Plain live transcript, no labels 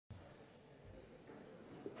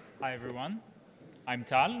Hi, everyone. I'm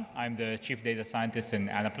Tal. I'm the Chief Data Scientist in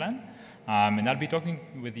Anaplan. And I'll be talking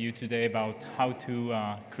with you today about how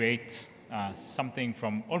to create something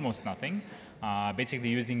from almost nothing, basically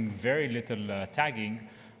using very little tagging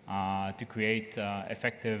to create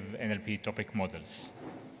effective NLP topic models.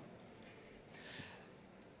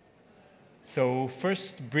 So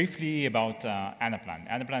first, briefly about Anaplan.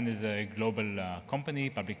 Anaplan is a global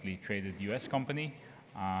company, publicly traded US company.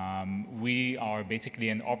 We are basically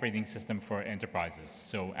an operating system for enterprises.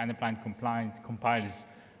 So Anaplan compiles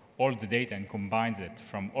all the data and combines it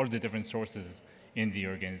from all the different sources in the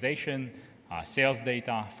organization, sales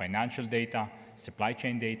data, financial data, supply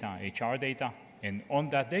chain data, HR data. And on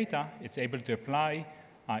that data, it's able to apply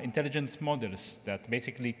intelligence models that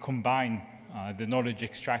basically combine the knowledge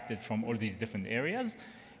extracted from all these different areas.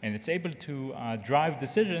 And it's able to drive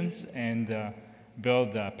decisions and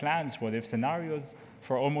build plans, what-if scenarios,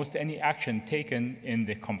 for almost any action taken in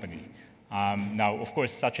the company. Now, of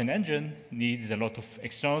course, such an engine needs a lot of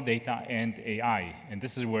external data and AI. And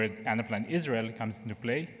this is where Anaplan Israel comes into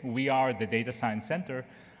play. We are the data science center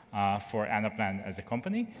for Anaplan as a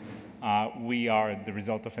company. We are the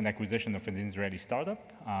result of an acquisition of an Israeli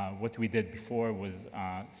startup. What we did before was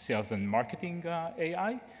sales and marketing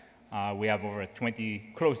AI. We have over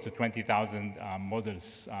close to 20,000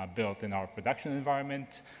 models built in our production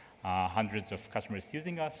environment, hundreds of customers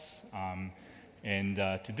using us. And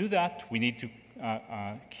to do that, we need to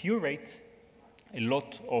curate a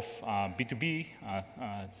lot of B2B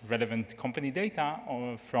relevant company data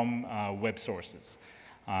from web sources.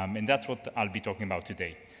 And that's what I'll be talking about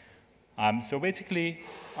today. So basically,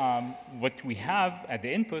 what we have at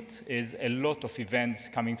the input is a lot of events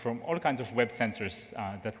coming from all kinds of web sensors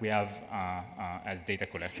that we have as data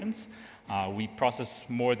collections. We process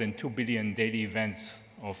more than 2 billion daily events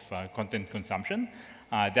of content consumption.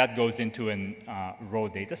 That goes into a raw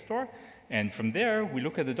data store. And from there, we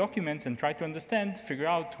look at the documents and try to understand, figure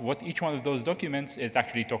out what each one of those documents is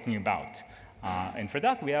actually talking about. And for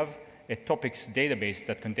that, we have a topics database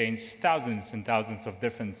that contains thousands and thousands of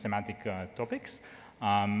different semantic topics.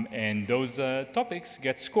 And those topics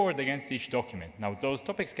get scored against each document. Now, those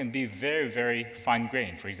topics can be very, very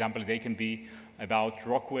fine-grained. For example, they can be about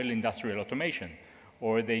Rockwell Industrial Automation,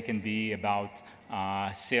 or they can be about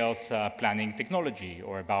sales planning technology,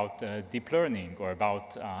 or about deep learning, or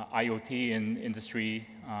about IoT and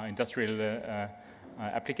industrial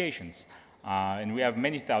applications. And we have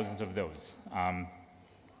many thousands of those.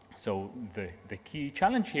 So the key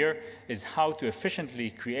challenge here is how to efficiently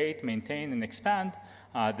create, maintain, and expand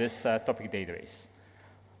this topic database.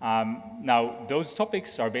 Now, those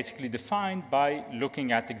topics are basically defined by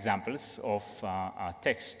looking at examples of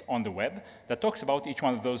text on the web that talks about each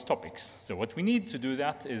one of those topics. So what we need to do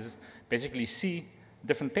that is basically see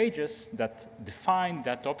different pages that define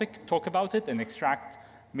that topic, talk about it, and extract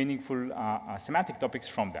meaningful semantic topics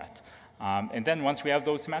from that. And then once we have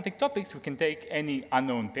those semantic topics, we can take any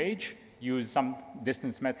unknown page, use some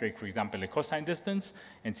distance metric, for example, a cosine distance,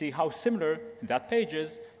 and see how similar that page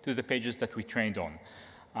is to the pages that we trained on.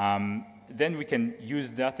 Then we can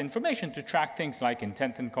use that information to track things like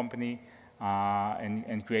intent in company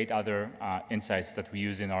and create other insights that we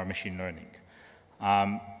use in our machine learning.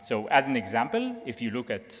 So as an example, if you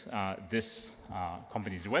look at this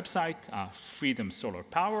company's website, Freedom Solar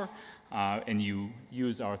Power, and you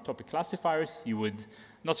use our topic classifiers, you would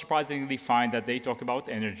not surprisingly find that they talk about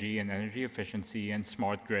energy and energy efficiency and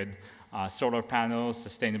smart grid, solar panels,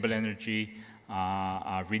 sustainable energy,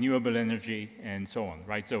 renewable energy, and so on,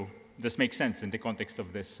 right? So this makes sense in the context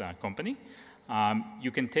of this company.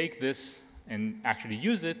 You can take this and actually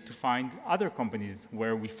use it to find other companies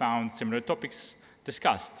where we found similar topics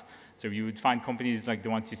discussed. So you would find companies like the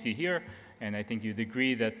ones you see here, and I think you'd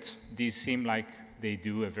agree that these seem like they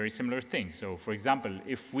do a very similar thing. So for example,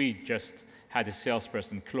 if we just had a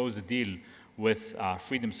salesperson close a deal with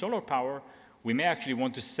Freedom Solar Power, we may actually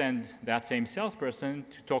want to send that same salesperson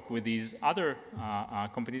to talk with these other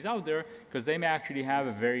companies out there, because they may actually have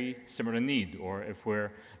a very similar need. Or if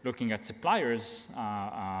we're looking at suppliers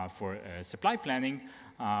for supply planning,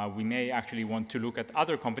 we may actually want to look at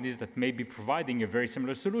other companies that may be providing a very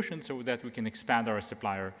similar solution so that we can expand our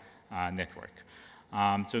supplier network.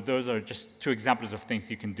 So those are just two examples of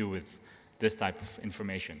things you can do with this type of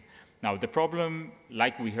information. Now, the problem,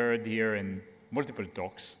 like we heard here in multiple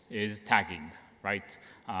talks, is tagging, right?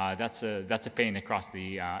 That's a pain across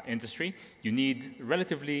the industry. You need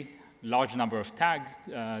relatively large number of tags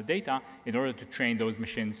data in order to train those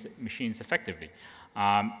machines effectively.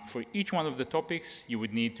 For each one of the topics, you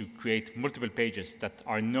would need to create multiple pages that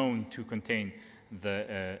are known to contain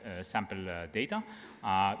the sample data.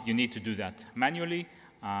 You need to do that manually.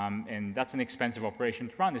 And that's an expensive operation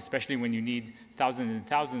to run, especially when you need thousands and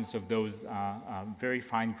thousands of those very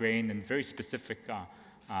fine-grained and very specific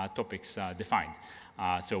topics defined.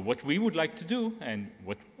 So what we would like to do, and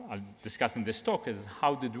what I'll discuss in this talk, is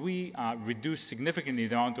how did we reduce significantly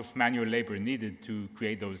the amount of manual labor needed to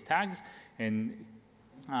create those tags and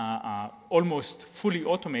almost fully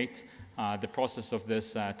automate the process of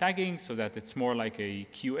this tagging so that it's more like a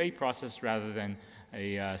QA process rather than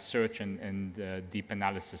a search and deep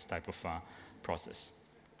analysis type of process.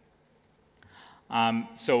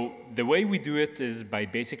 So the way we do it is by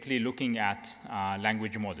basically looking at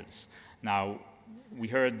language models. Now, we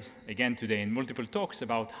heard again today in multiple talks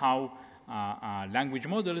about how language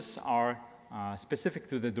models are specific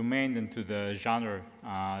to the domain and to the genre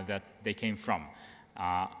that they came from.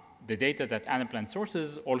 The data that Anaplan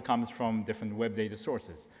sources all comes from different web data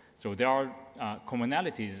sources. So there are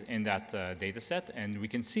commonalities in that data set, and we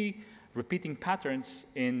can see repeating patterns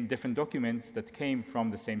in different documents that came from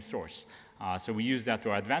the same source. So we use that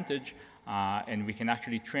to our advantage, and we can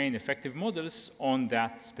actually train effective models on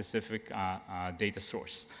that specific data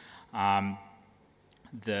source.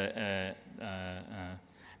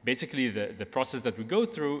 Basically, the process that we go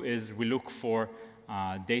through is we look for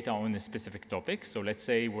data on a specific topic. So let's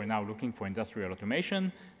say we're now looking for industrial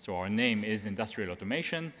automation. So our name is industrial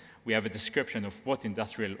automation. We have a description of what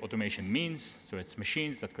industrial automation means. So it's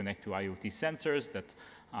machines that connect to IoT sensors that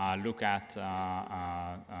look at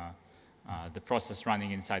the process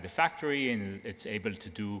running inside the factory, and it's able to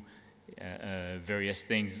do various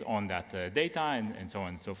things on that data and so on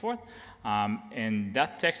and so forth. And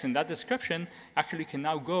that text and that description actually can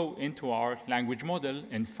now go into our language model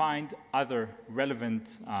and find other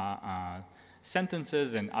relevant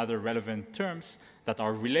sentences and other relevant terms that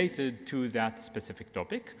are related to that specific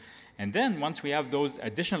topic. And then once we have those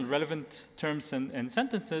additional relevant terms and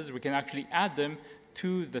sentences, we can actually add them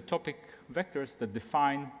to the topic vectors that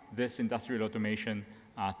define this industrial automation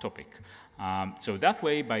topic. So that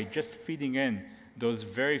way, by just feeding in those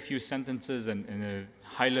very few sentences and a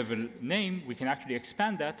high-level name, we can actually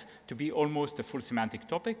expand that to be almost a full semantic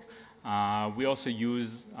topic. We also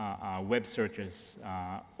use web searches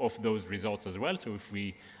of those results as well. So if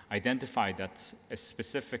we identify that a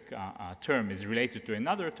specific term is related to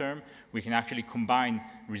another term, we can actually combine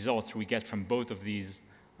results we get from both of these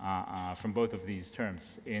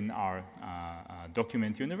terms in our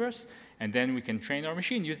document universe, and then we can train our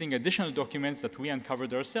machine using additional documents that we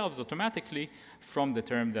uncovered ourselves automatically from the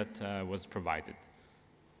term that was provided.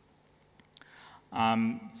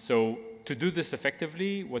 So to do this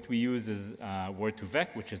effectively, what we use is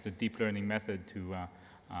word2vec, which is the deep learning method to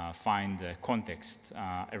find context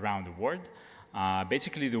around a word.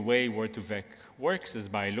 Basically, the way word2vec works is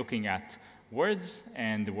by looking at words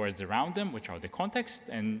and the words around them, which are the context,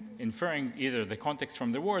 and inferring either the context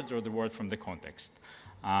from the words or the word from the context.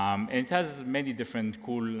 And it has many different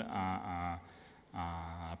cool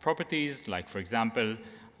properties, like, for example,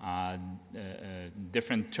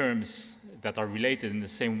 different terms that are related in the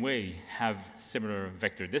same way have similar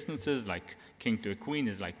vector distances, like king to a queen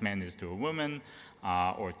is like man is to a woman,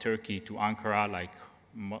 or Turkey to Ankara, like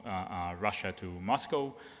Russia to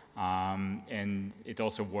Moscow. And it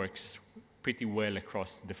also works pretty well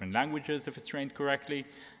across different languages if it's trained correctly.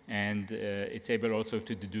 And it's able also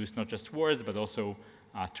to deduce not just words, but also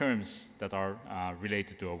terms that are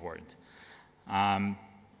related to a word.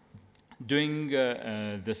 Doing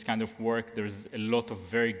this kind of work, there's a lot of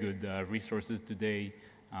very good resources today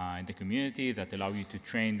in the community that allow you to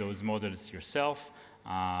train those models yourself.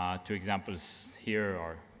 Two examples here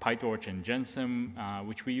are PyTorch and Gensum,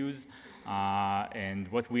 which we use. And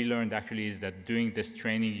what we learned actually is that doing this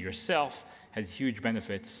training yourself has huge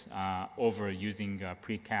benefits over using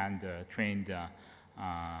pre-canned trained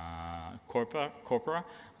corpora.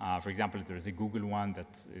 For example, there's a Google one that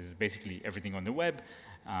is basically everything on the web.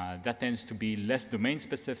 That tends to be less domain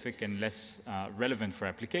specific and less relevant for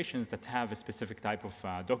applications that have a specific type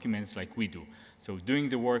of documents like we do. So doing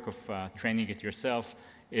the work of training it yourself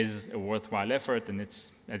is a worthwhile effort, and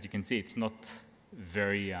it's, as you can see, it's not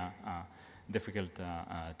very difficult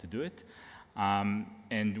to do it.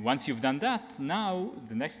 And once you've done that, now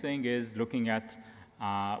the next thing is looking at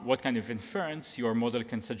what kind of inference your model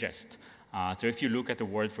can suggest. So if you look at a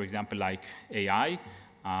word, for example, like AI,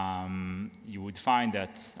 you would find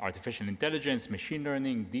that artificial intelligence, machine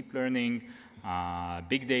learning, deep learning,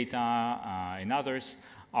 big data, and others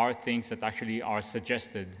are things that actually are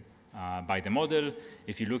suggested by the model.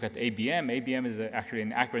 If you look at ABM, ABM is actually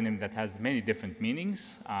an acronym that has many different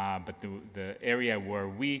meanings, but the area where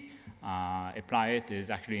we apply it is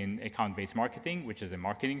actually in account-based marketing, which is a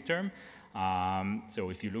marketing term. So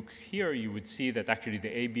if you look here, you would see that actually the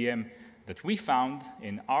ABM that we found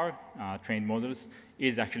in our trained models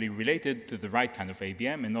is actually related to the right kind of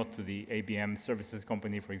ABM and not to the ABM services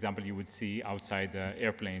company, for example, you would see outside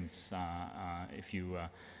airplanes if you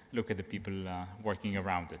look at the people working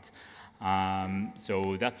around it.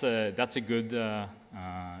 So that's a good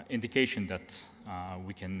indication that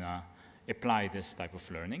we can apply this type of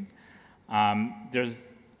learning. There's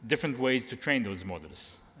different ways to train those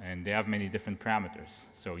models, and they have many different parameters.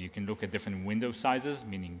 So you can look at different window sizes,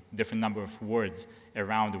 meaning different number of words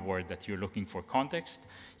around the word that you're looking for context.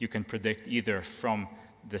 You can predict either from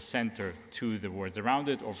the center to the words around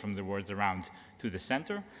it or from the words around to the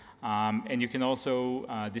center. And you can also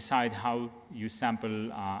decide how you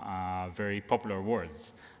sample very popular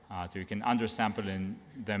words. So you can undersample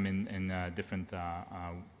them in different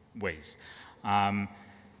ways.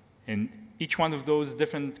 And each one of those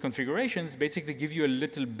different configurations basically give you a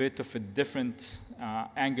little bit of a different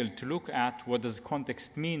angle to look at what does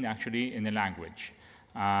context mean actually in a language.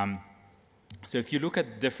 So if you look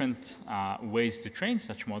at different ways to train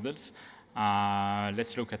such models,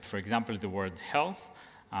 let's look at, for example, the word health.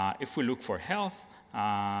 If we look for health,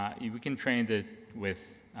 we can train it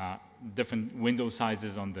with different window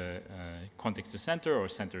sizes on the context to center or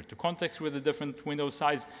center to context with a different window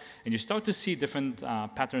size, and you start to see different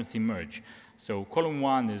patterns emerge. So column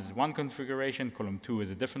 1 is one configuration, column 2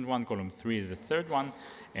 is a different one, column 3 is a third one,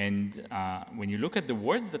 and when you look at the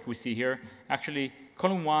words that we see here, actually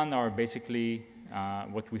column 1 are basically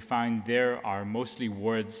what we find there are mostly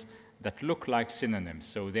words that look like synonyms.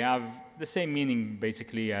 So they have the same meaning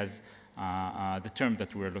basically as the term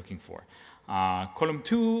that we're looking for. Column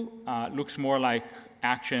 2 looks more like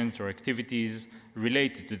actions or activities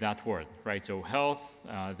related to that word, right? So health,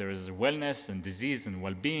 there is wellness and disease and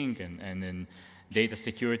well-being, and in data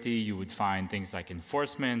security, you would find things like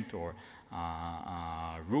enforcement or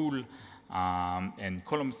rule. And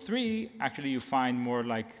column 3, actually, you find more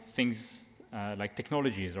like things like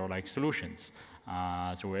technologies or like solutions.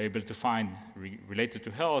 So we're able to find, related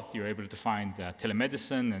to health, you're able to find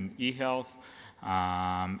telemedicine and e-health.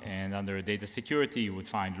 And under data security, you would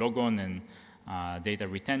find logon and data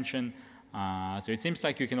retention. So it seems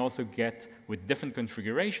like you can also get, with different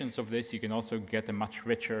configurations of this, you can also get a much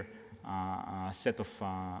richer set of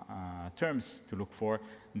terms to look for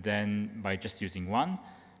than by just using one.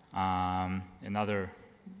 Another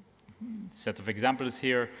set of examples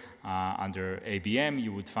here, under ABM,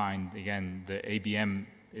 you would find, again, the ABM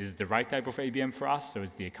is the right type of ABM for us, so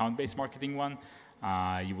it's the account-based marketing one.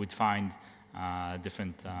 You would find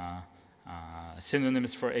different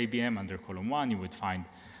synonyms for ABM under column 1. You would find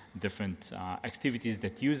different activities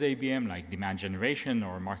that use ABM, like demand generation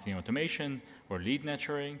or marketing automation or lead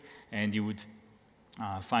nurturing. And you would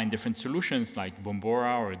find different solutions like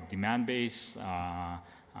Bombora or demand-based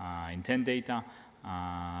intent data.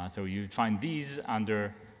 So you'd find these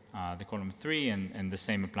under the column 3, and the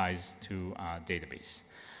same applies to database.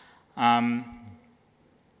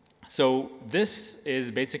 So this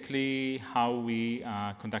is basically how we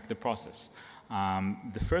conduct the process.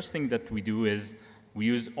 The first thing that we do is we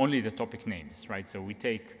use only the topic names, right? So we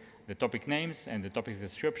take the topic names and the topic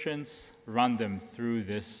descriptions, run them through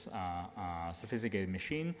this sophisticated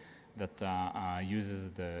machine that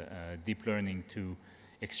uses the deep learning to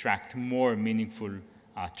extract more meaningful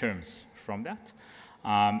terms from that.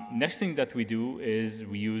 Next thing that we do is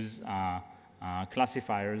we use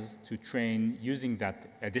classifiers to train using that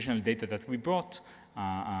additional data that we brought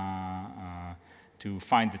to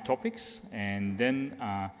find the topics, and then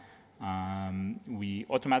we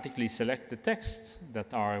automatically select the texts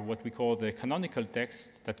that are what we call the canonical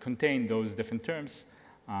texts that contain those different terms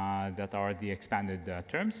that are the expanded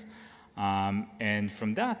terms. And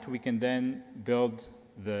from that, we can then build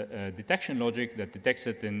the detection logic that detects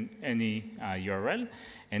it in any URL.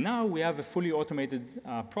 And now we have a fully automated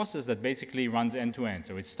process that basically runs end-to-end.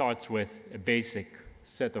 So it starts with a basic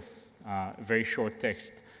set of very short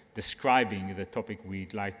text describing the topic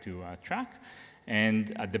we'd like to track.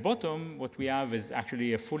 And at the bottom, what we have is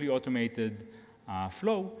actually a fully automated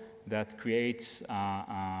flow that creates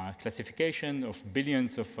classification of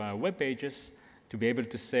billions of web pages to be able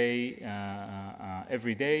to say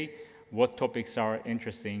every day what topics are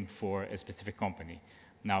interesting for a specific company.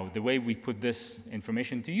 Now, the way we put this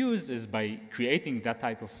information to use is by creating that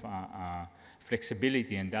type of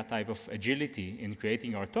flexibility and that type of agility in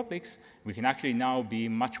creating our topics, we can actually now be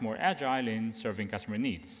much more agile in serving customer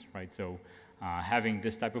needs, right? So having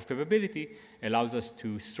this type of capability allows us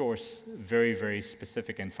to source very, very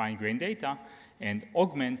specific and fine-grained data and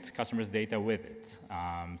augment customers' data with it.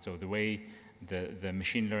 So the way the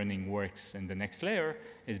machine learning works in the next layer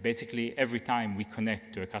is basically every time we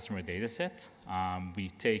connect to a customer data set, we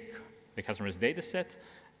take the customer's data set,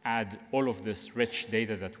 add all of this rich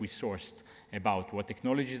data that we sourced about what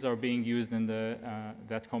technologies are being used in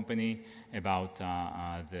that company, about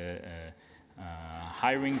the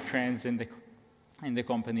hiring trends in the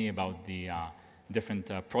company, about the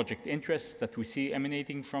different project interests that we see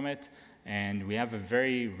emanating from it. And we have a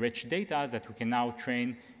very rich data that we can now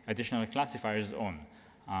train additional classifiers on.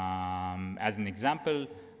 As an example,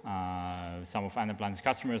 some of Anaplan's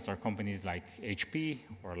customers are companies like HP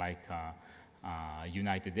or like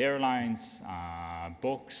United Airlines,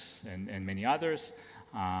 Books, and many others.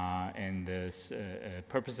 And the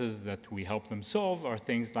purposes that we help them solve are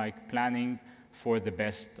things like planning for the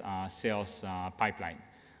best sales pipeline.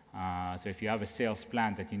 So if you have a sales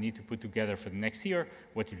plan that you need to put together for the next year,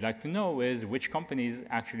 what you'd like to know is which companies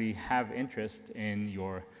actually have interest in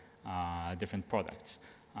your different products.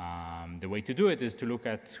 The way to do it is to look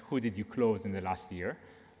at who did you close in the last year,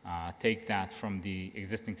 take that from the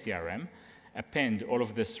existing CRM, append all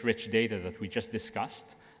of this rich data that we just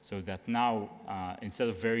discussed, so that now, instead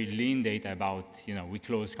of very lean data about, we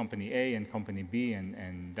closed company A and company B,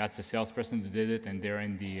 and that's the salesperson who did it, and they're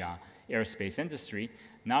in the aerospace industry,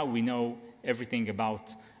 now we know everything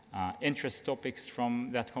about interest topics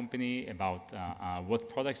from that company, about what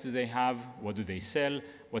products do they have, what do they sell,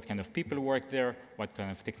 what kind of people work there, what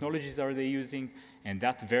kind of technologies are they using, and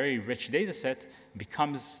that very rich data set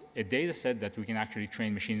becomes a data set that we can actually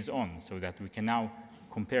train machines on, so that we can now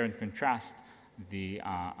compare and contrast the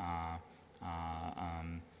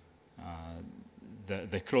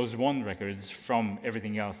closed won records from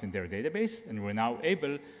everything else in their database, and we're now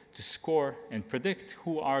able to score and predict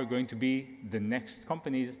who are going to be the next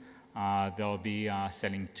companies they'll be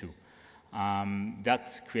selling to.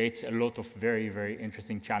 That creates a lot of very, very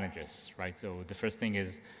interesting challenges, right? So the first thing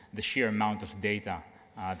is the sheer amount of data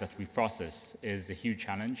that we process is a huge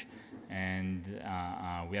challenge, and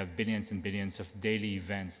we have billions and billions of daily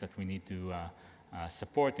events that we need to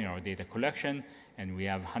support in our data collection, and we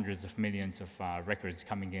have hundreds of millions of records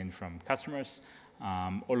coming in from customers.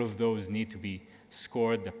 All of those need to be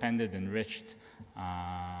scored, appended, enriched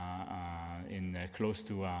in close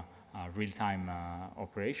to real-time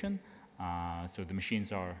operation. So the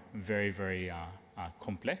machines are very, very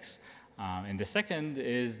complex. And the second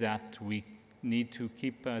is that we need to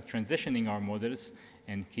keep transitioning our models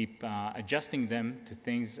and keep adjusting them to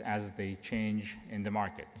things as they change in the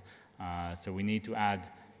market. So we need to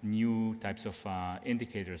add new types of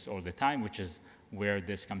indicators all the time, which is where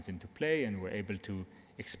this comes into play, and we're able to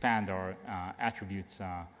expand our attributes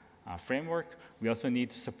framework. We also need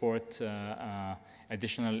to support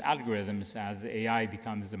additional algorithms as AI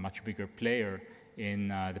becomes a much bigger player in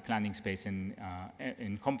the planning space in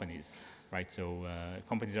companies, right? So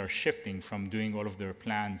companies are shifting from doing all of their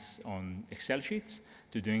plans on Excel sheets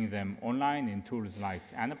to doing them online in tools like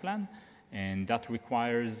Anaplan, and that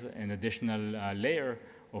requires an additional layer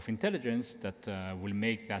of intelligence that will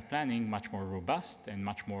make that planning much more robust and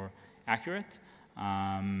much more accurate.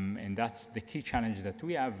 And that's the key challenge that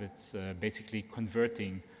we have. It's basically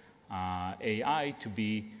converting AI to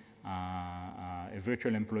be a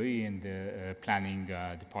virtual employee in the planning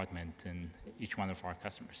department in each one of our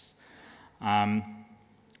customers.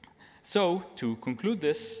 So to conclude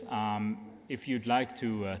this, if you'd like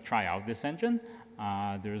to try out this engine,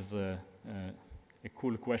 there's a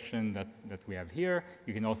cool question that we have here.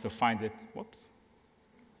 You can also find it, whoops.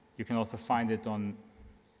 You can also find it on,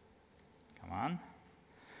 come on.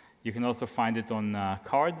 You can also find it on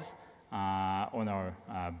cards on our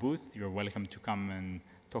booth. You're welcome to come and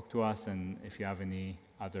talk to us, and if you have any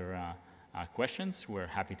other questions, we're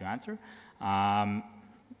happy to answer.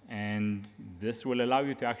 And this will allow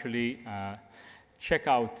you to actually check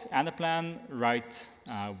out Anaplan, write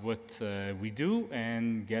what we do,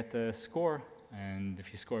 and get a score. And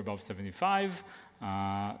if you score above 75,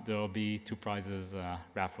 there will be 2 prizes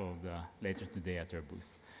raffled later today at our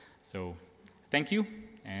booth. So thank you,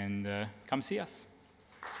 and come see us.